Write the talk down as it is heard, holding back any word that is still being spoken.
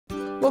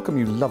Welcome,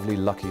 you lovely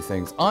lucky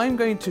things. I'm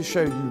going to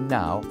show you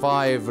now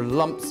 5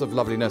 lumps of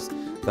loveliness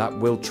that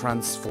will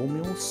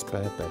transform your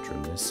spare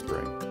bedroom this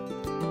spring.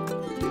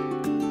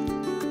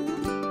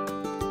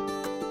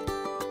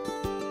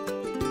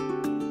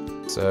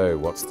 So,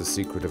 what's the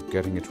secret of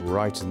getting it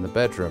right in the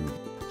bedroom?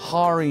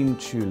 Harem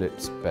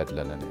Tulips bed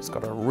linen. It's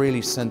got a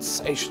really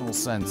sensational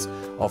sense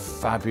of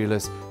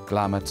fabulous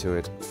glamour to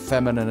it,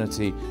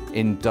 femininity,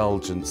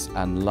 indulgence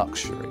and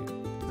luxury.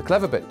 The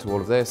clever bit to all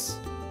of this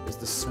is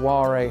the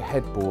soiree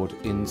headboard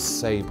in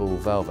sable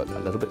velvet. A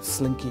little bit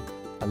slinky,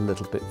 a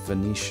little bit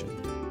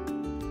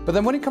Venetian. But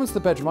then when it comes to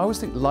the bedroom, I always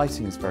think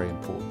lighting is very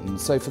important.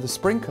 And so for the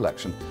spring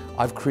collection,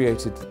 I've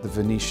created the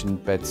Venetian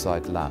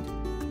bedside lamp.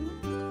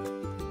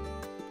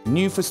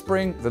 New for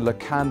spring, the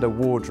Lacanda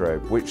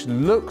wardrobe, which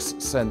looks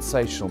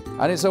sensational.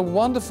 And it's a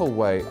wonderful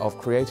way of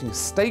creating a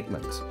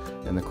statement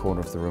in the corner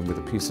of the room with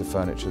a piece of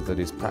furniture that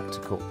is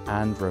practical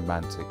and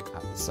romantic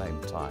at the same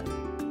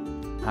time.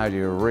 How do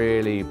you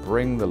really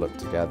bring the look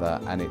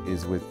together? And it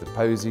is with the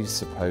Posy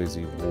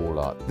Supposy wall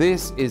art.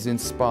 This is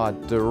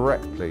inspired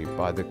directly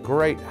by the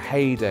great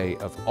heyday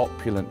of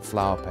opulent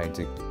flower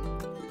painting.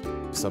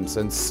 Some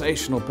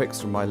sensational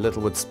pics from my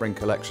Littlewood spring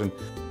collection.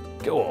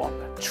 Go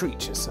on,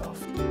 treat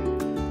yourself.